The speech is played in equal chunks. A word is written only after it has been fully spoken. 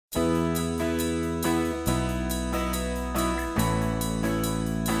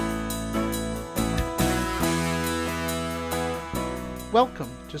Welcome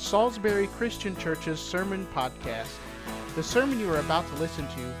to Salisbury Christian Church's Sermon Podcast. The sermon you are about to listen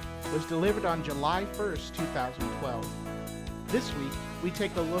to was delivered on July 1st, 2012. This week, we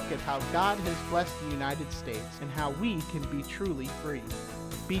take a look at how God has blessed the United States and how we can be truly free.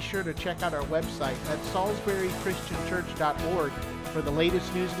 Be sure to check out our website at salisburychristianchurch.org for the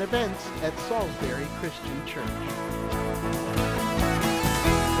latest news and events at Salisbury Christian Church.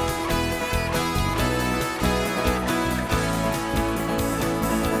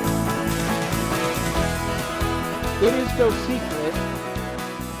 It is no secret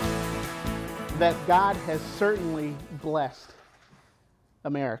that God has certainly blessed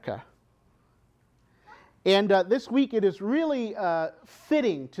America. And this week it is really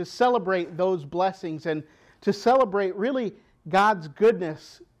fitting to celebrate those blessings and to celebrate really God's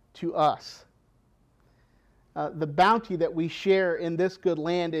goodness to us. The bounty that we share in this good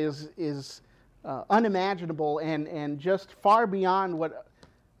land is unimaginable and just far beyond what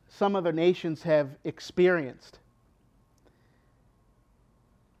some other nations have experienced.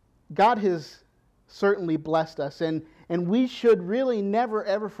 God has certainly blessed us, and we should really never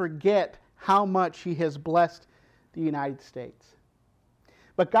ever forget how much He has blessed the United States.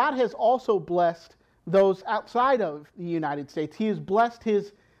 But God has also blessed those outside of the United States. He has blessed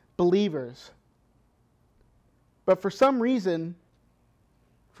His believers. But for some reason,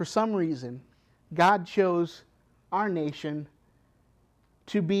 God chose our nation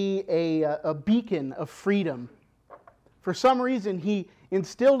to be a beacon of freedom. For some reason, He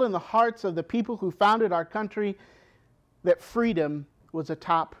instilled in the hearts of the people who founded our country that freedom was a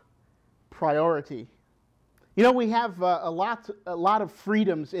top priority. You know, we have a lot of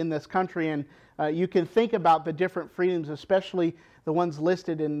freedoms in this country, and you can think about the different freedoms, especially the ones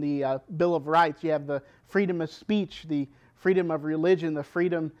listed in the Bill of Rights. You have the freedom of speech, the freedom of religion, the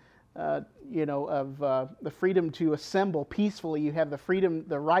freedom, of the freedom to assemble peacefully. You have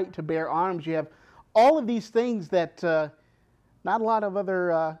the right to bear arms. You have all of these things that not a lot of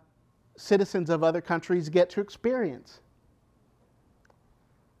other citizens of other countries get to experience.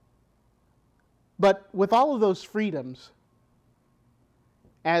 But with all of those freedoms,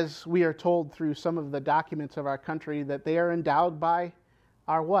 as we are told through some of the documents of our country, that they are endowed by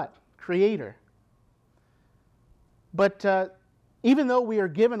our what? Creator. But even though we are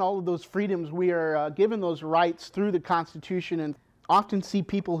given all of those freedoms, we are given those rights through the Constitution, and often see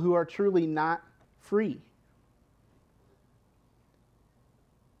people who are truly not free.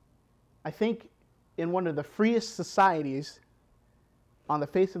 I think in one of the freest societies on the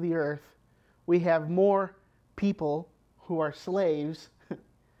face of the earth, we have more people who are slaves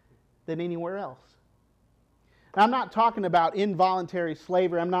than anywhere else. Now, I'm not talking about involuntary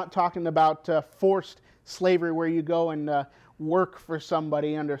slavery. I'm not talking about forced slavery where you go and work for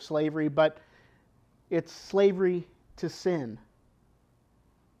somebody under slavery, but it's slavery to sin.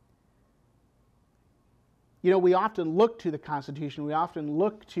 You know, we often look to the Constitution. We often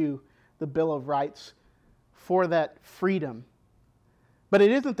look to the Bill of Rights for that freedom. But it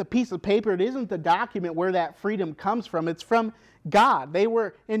isn't the piece of paper, it isn't the document where that freedom comes from. It's from God. They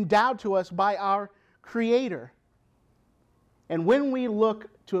were endowed to us by our Creator. And when we look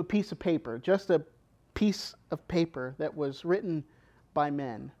to a piece of paper, just a piece of paper that was written by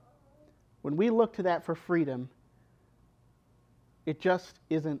men, when we look to that for freedom, it just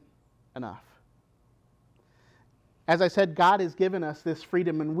isn't enough. As I said, God has given us this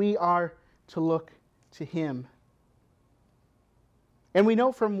freedom, and we are to look to Him. And we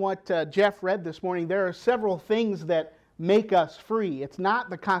know from what Jeff read this morning, there are several things that make us free. It's not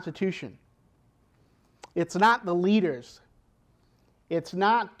the Constitution. It's not the leaders. It's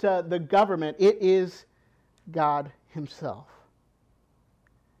not the government. It is God Himself.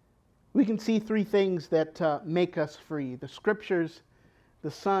 We can see three things that make us free: the Scriptures,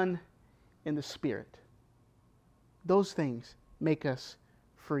 the Son, and the Spirit. Those things make us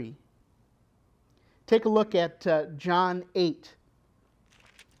free. Take a look at John 8.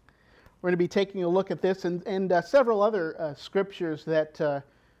 We're going to be taking a look at this and several other scriptures that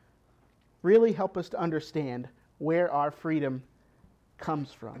really help us to understand where our freedom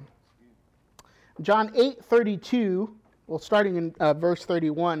comes from. John 8:32, well, starting in verse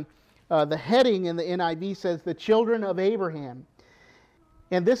 31, the heading in the NIV says, "The children of Abraham."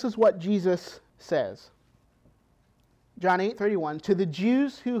 And this is what Jesus says. John 8:31, "To the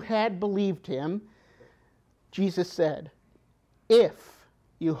Jews who had believed Him, Jesus said, 'If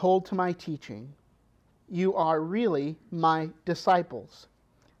you hold to my teaching, you are really my disciples.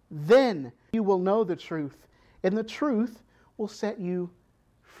 Then you will know the truth, and the truth will set you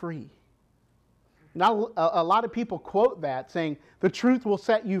free.'" Now, a lot of people quote that, saying, "The truth will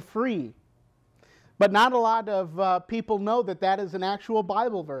set you free." But not a lot of people know that that is an actual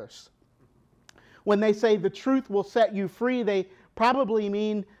Bible verse. When they say the truth will set you free, they probably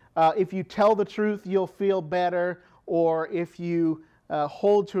mean if you tell the truth, you'll feel better, or if you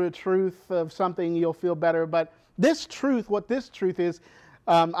hold to a truth of something, you'll feel better. But this truth, what this truth is,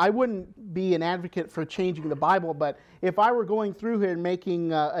 I wouldn't be an advocate for changing the Bible, but if I were going through here and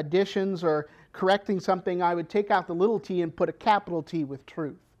making additions or correcting something, I would take out the little t and put a capital T with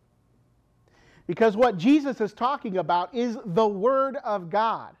truth. Because what Jesus is talking about is the Word of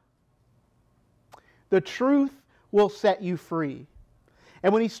God. The truth will set you free.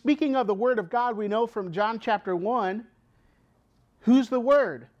 And when he's speaking of the Word of God, we know from John chapter 1, who's the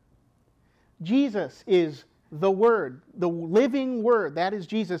Word? Jesus is the Word, the living Word. That is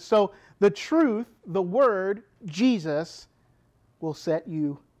Jesus. So the truth, the Word, Jesus, will set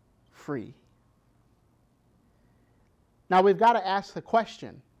you free. Now we've got to ask the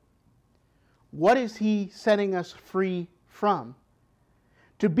question, what is he setting us free from?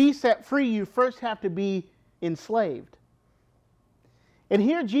 To be set free, you first have to be enslaved. And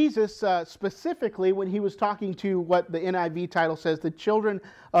here Jesus, specifically when he was talking to what the NIV title says, the children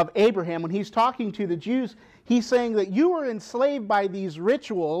of Abraham, when he's talking to the Jews, he's saying that you were enslaved by these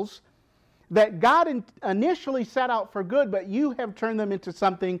rituals that God initially set out for good, but you have turned them into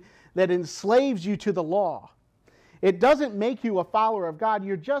something that enslaves you to the law. It doesn't make you a follower of God.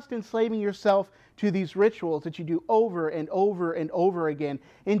 You're just enslaving yourself to these rituals that you do over and over and over again.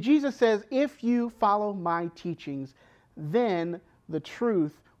 And Jesus says, if you follow my teachings, then the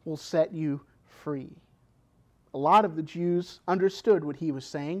truth will set you free. A lot of the Jews understood what he was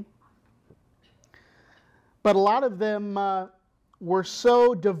saying, but a lot of them were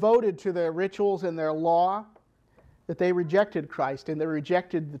so devoted to their rituals and their law that they rejected Christ and they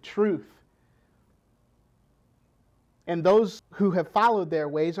rejected the truth. And those who have followed their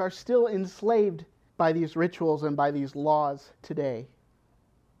ways are still enslaved by these rituals and by these laws today.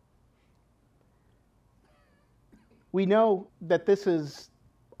 We know that this has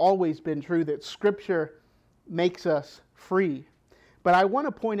always been true, that Scripture makes us free. But I want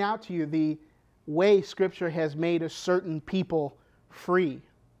to point out to you the way Scripture has made a certain people free.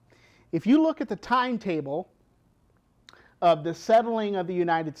 If you look at the timetable of the settling of the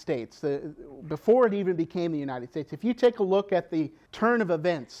United States, before it even became the United States, if you take a look at the turn of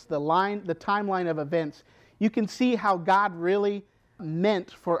events, the timeline of events, you can see how God really meant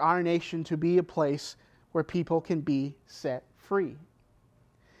for our nation to be a place where people can be set free.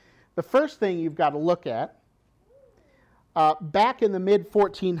 The first thing you've got to look at, back in the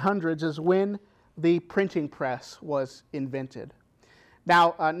mid-1400s is when the printing press was invented.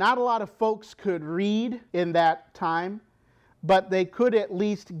 Now, not a lot of folks could read in that time, but they could at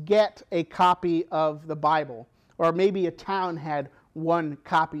least get a copy of the Bible. Or maybe a town had one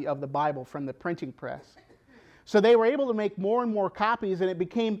copy of the Bible from the printing press. So they were able to make more and more copies, and it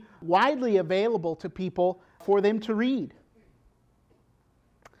became widely available to people for them to read.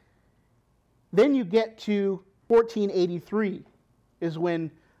 Then you get to 1483 is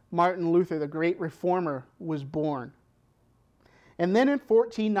when Martin Luther, the great reformer, was born. And then in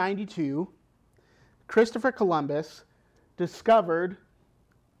 1492, Christopher Columbus discovered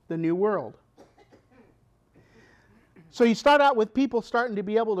the New World. So you start out with people starting to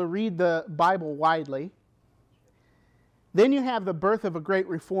be able to read the Bible widely. Then you have the birth of a great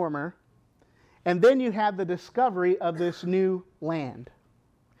reformer. And then you have the discovery of this new land.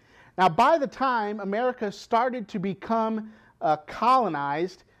 Now, by the time America started to become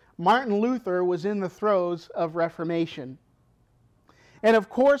colonized, Martin Luther was in the throes of Reformation. And of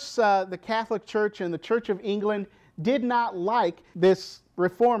course, the Catholic Church and the Church of England did not like this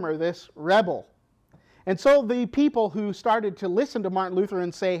reformer, this rebel. And so the people who started to listen to Martin Luther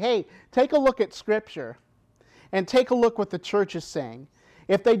and say, hey, take a look at Scripture and take a look what the church is saying.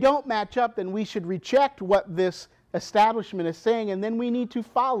 If they don't match up, then we should reject what this establishment is saying, and then we need to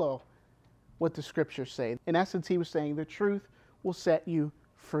follow what the Scriptures say. In essence, he was saying the truth will set you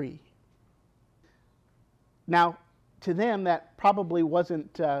free. Now, to them, that probably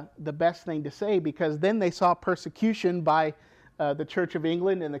wasn't the best thing to say, because then they saw persecution by the Church of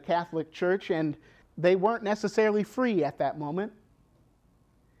England and the Catholic Church, and they weren't necessarily free at that moment.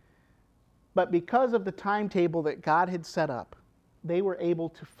 But because of the timetable that God had set up, they were able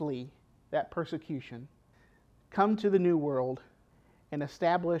to flee that persecution, come to the New World, and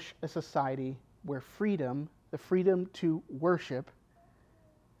establish a society where freedom, the freedom to worship,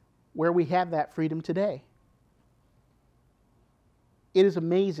 where we have that freedom today. It is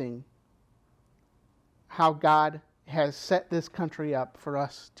amazing how God has set this country up for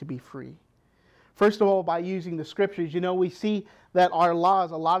us to be free. First of all, by using the Scriptures. We see that our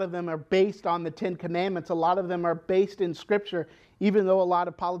laws, a lot of them are based on the Ten Commandments. A lot of them are based in Scripture, even though a lot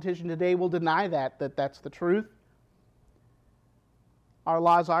of politicians today will deny that that's the truth. Our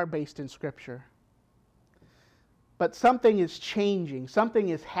laws are based in Scripture. But something is changing. Something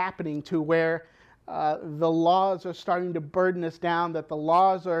is happening to where the laws are starting to burden us down, that the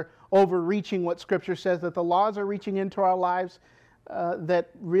laws are overreaching what Scripture says, that the laws are reaching into our lives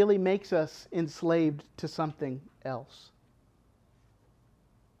that really makes us enslaved to something else.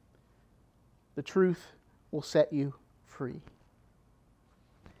 The truth will set you free.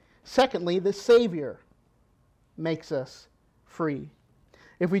 Secondly, the Savior makes us free.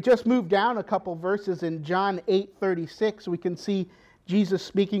 If we just move down a couple verses in John 8:36, we can see Jesus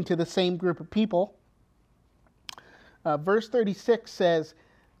speaking to the same group of people. Verse 36 says,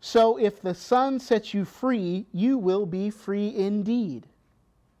 "So if the Son sets you free, you will be free indeed.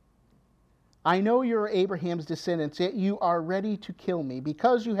 I know you are Abraham's descendants, yet you are ready to kill me,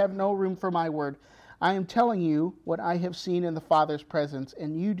 because you have no room for my word. I am telling you what I have seen in the Father's presence,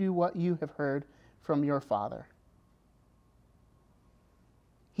 and you do what you have heard from your father."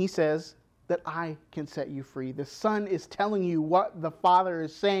 He says that I can set you free. The Son is telling you what the Father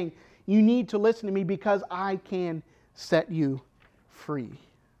is saying. You need to listen to me because I can set you free.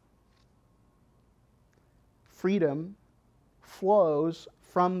 Freedom flows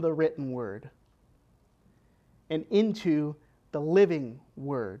from the written word and into the living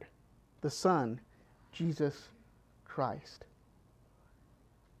word, the Son, Jesus Christ.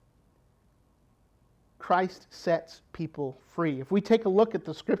 Christ sets people free. If we take a look at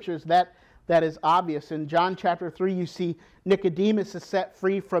the Scriptures, that is obvious. In John chapter 3, you see Nicodemus is set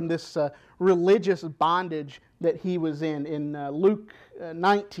free from this religious bondage that he was in. In Luke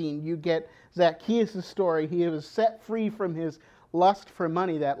 19, you get Zacchaeus' story. He was set free from his lust for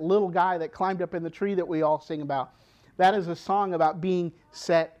money, that little guy that climbed up in the tree that we all sing about. That is a song about being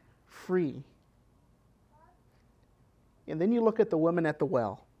set free. And then you look at the woman at the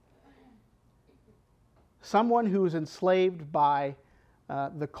well. Someone who was enslaved by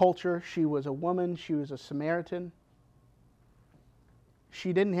the culture. She was a woman. She was a Samaritan.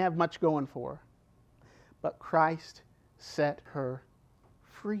 She didn't have much going for her. But Christ set her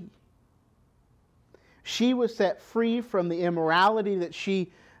free. She was set free from the immorality that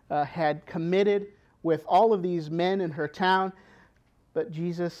she had committed with all of these men in her town. But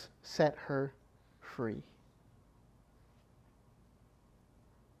Jesus set her free.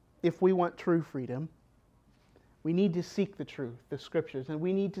 If we want true freedom, we need to seek the truth, the Scriptures, and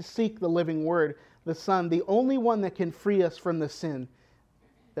we need to seek the living Word, the Son, the only one that can free us from the sin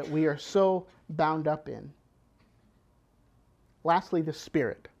that we are so bound up in. Lastly, the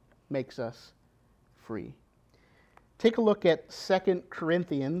Spirit makes us free. Take a look at 2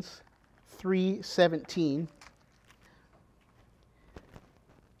 Corinthians 3:17.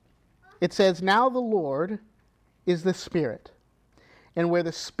 It says, "Now the Lord is the Spirit, and where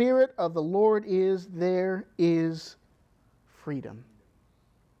the Spirit of the Lord is, there is freedom."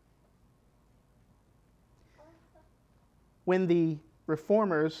 When the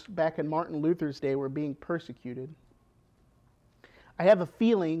Reformers back in Martin Luther's day were being persecuted, I have a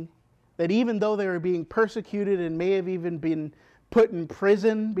feeling that even though they were being persecuted and may have even been put in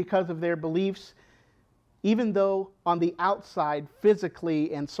prison because of their beliefs, even though on the outside,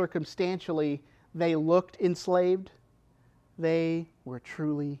 physically and circumstantially, they looked enslaved, they were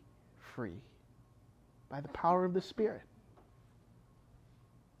truly free by the power of the Spirit.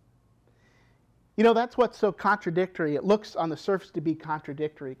 You know, that's what's so contradictory. It looks on the surface to be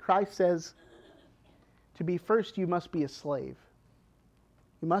contradictory. Christ says, to be first, you must be a slave.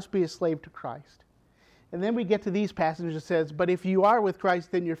 You must be a slave to Christ. And then we get to these passages that says, but if you are with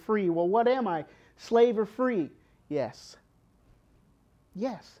Christ, then you're free. Well, what am I? Slave or free? Yes.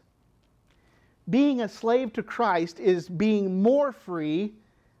 Yes. Being a slave to Christ is being more free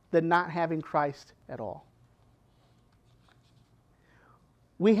than not having Christ at all.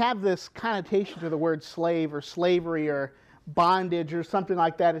 We have this connotation to the word slave or slavery or bondage or something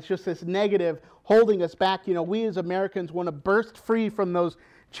like that. It's just this negative holding us back. You know, we as Americans want to burst free from those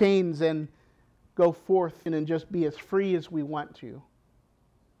chains and go forth and just be as free as we want to.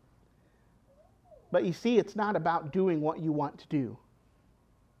 But you see, it's not about doing what you want to do.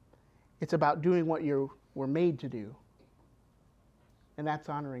 It's about doing what you were made to do. And that's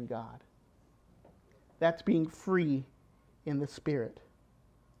honoring God. That's being free in the Spirit.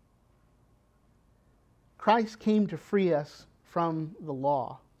 Christ came to free us from the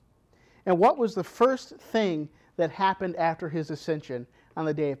law. And what was the first thing that happened after his ascension on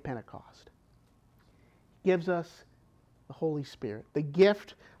the day of Pentecost? He gives us The Holy Spirit. The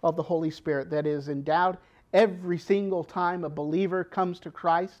gift of the Holy Spirit that is endowed every single time a believer comes to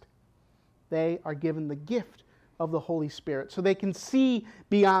Christ. They are given the gift of the Holy Spirit so they can see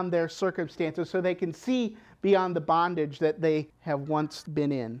beyond their circumstances, so they can see beyond the bondage that they have once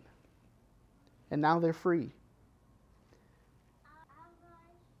been in. And now they're free.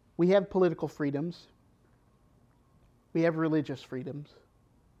 We have political freedoms. We have religious freedoms.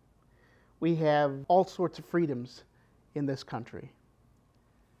 We have all sorts of freedoms in this country.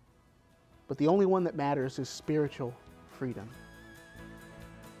 But the only one that matters is spiritual freedom.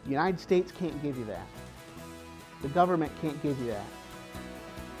 The United States can't give you that. The government can't give you that.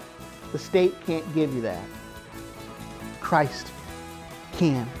 The state can't give you that. Christ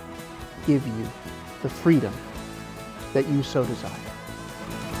can give you the freedom that you so desire.